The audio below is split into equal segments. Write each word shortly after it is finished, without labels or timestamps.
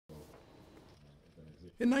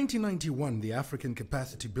In 1991, the African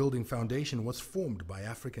Capacity Building Foundation was formed by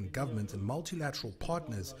African governments and multilateral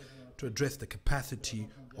partners to address the capacity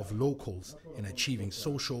of locals in achieving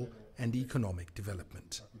social and economic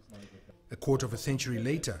development. A quarter of a century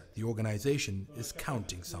later, the organization is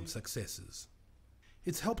counting some successes.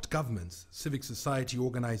 It's helped governments, civic society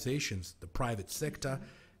organizations, the private sector,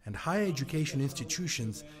 and higher education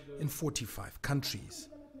institutions in 45 countries.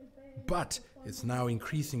 But it's now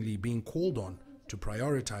increasingly being called on to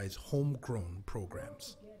prioritize homegrown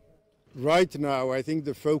programs. Right now, I think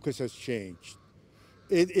the focus has changed.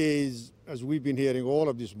 It is, as we've been hearing all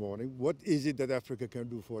of this morning, what is it that Africa can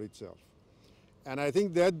do for itself? And I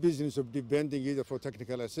think that business of depending either for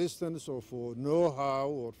technical assistance or for know-how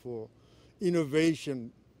or for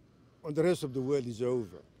innovation on the rest of the world is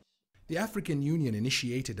over. The African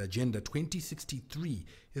Union-initiated Agenda 2063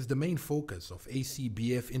 is the main focus of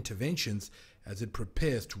ACBF interventions as it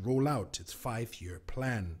prepares to roll out its 5-year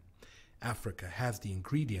plan. Africa has the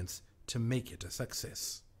ingredients to make it a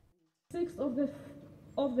success. 6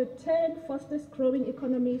 of the 10 fastest growing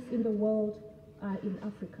economies in the world are in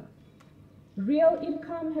Africa. Real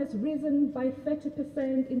income has risen by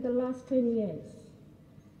 30% in the last 10 years.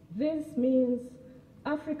 This means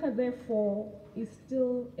Africa, therefore, is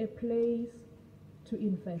still a place to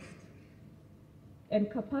invest, and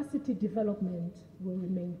capacity development will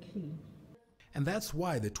remain key. And that's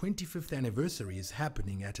why the 25th anniversary is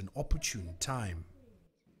happening at an opportune time.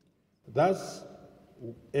 Thus,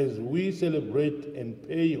 as we celebrate and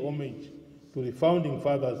pay homage to the founding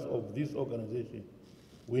fathers of this organization,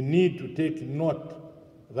 we need to take note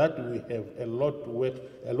that we have a lot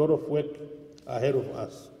of work ahead of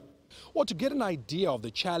us. Well, to get an idea of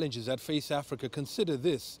the challenges that face Africa, consider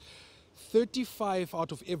this. 35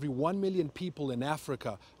 out of every 1 million people in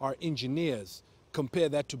Africa are engineers. Compare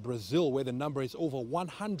that to Brazil, where the number is over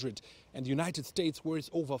 100, and the United States, where it's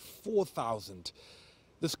over 4,000.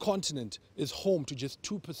 This continent is home to just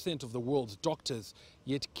 2% of the world's doctors,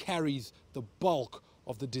 yet carries the bulk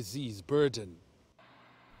of the disease burden.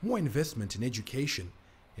 More investment in education,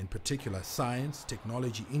 in particular science,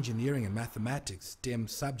 technology, engineering and mathematics, STEM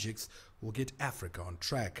subjects, will get Africa on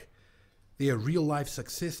track. They are real-life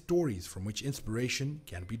success stories from which inspiration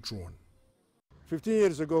can be drawn. 15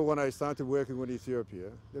 years ago, when I started working with Ethiopia,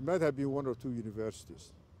 there might have been 1 or 2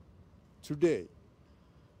 universities. Today,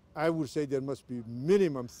 I would say there must be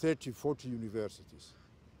minimum 30, 40 universities.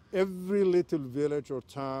 Every little village or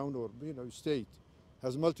town or state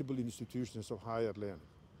has multiple institutions of higher learning.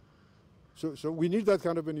 So we need that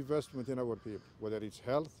kind of an investment in our people, whether it's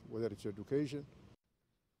health, whether it's education.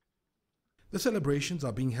 The celebrations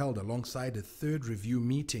are being held alongside a 3rd review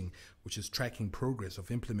meeting, which is tracking progress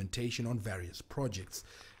of implementation on various projects.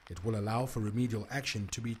 It will allow for remedial action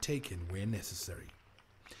to be taken where necessary.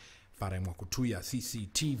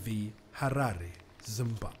 CCTV, Harare,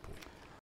 Zimbabwe.